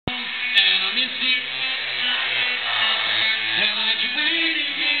miss you. And I keep waiting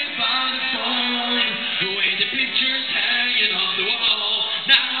here by the phone, the way the pictures hanging on the wall.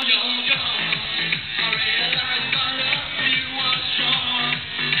 Now you're gone. I realize my love for you was strong,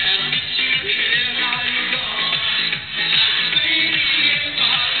 and I miss you here. Now you're gone. And I keep waiting here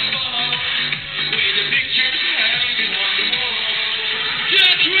by the phone, the way the pictures hanging on the wall.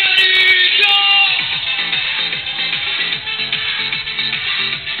 Get ready, go!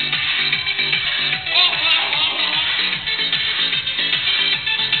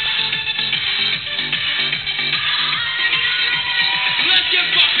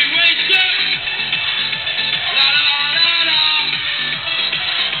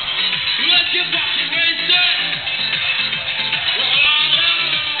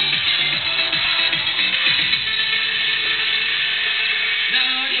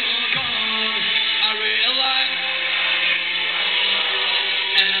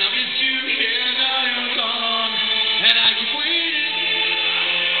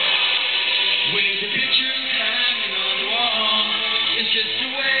 The pictures hanging on the wall, it's just the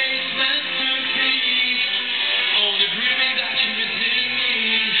way it's meant to be. Only dreaming that you're missing me,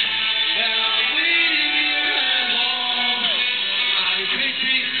 and I'm waiting here at home. I'm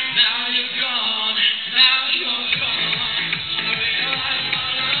crazy, now you're gone, now you're gone. I realize my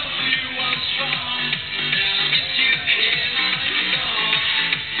love for you was strong, and I miss you here, now you're gone.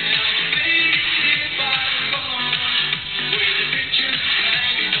 And I'm waiting here by the phone, with the pictures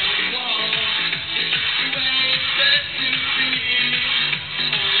hanging on the wall.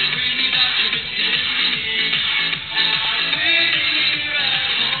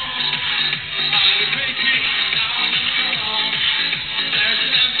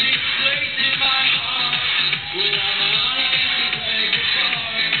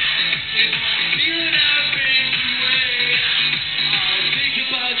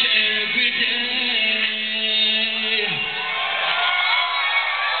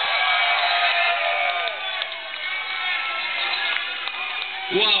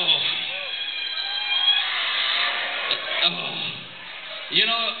 Wow. You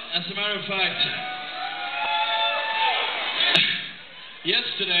know, as a matter of fact,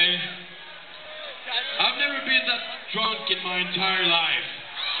 yesterday, I've never been that drunk in my entire life.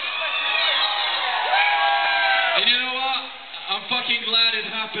 And you know what? I'm fucking glad it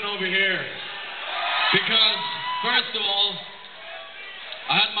happened over here. Because, first of all,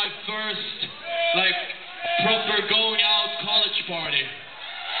 I had my first, proper going out college party.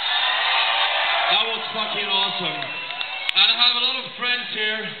 That was fucking awesome. And I have a lot of friends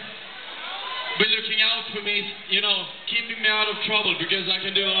here been looking out for me, you know, keeping me out of trouble because I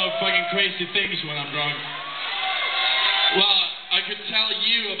can do a lot of fucking crazy things when I'm drunk. Well, I could tell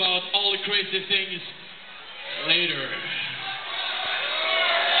you about all the crazy things later.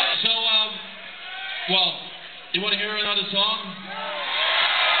 So, well, you want to hear another song?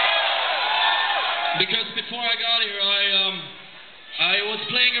 Because before I got here, I was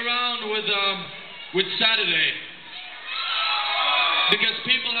playing around with Saturday. Because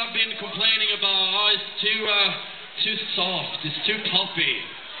people have been complaining about, oh, it's too soft, it's too poppy.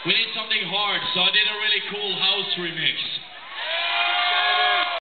 We need something hard, so I did a really cool house remix.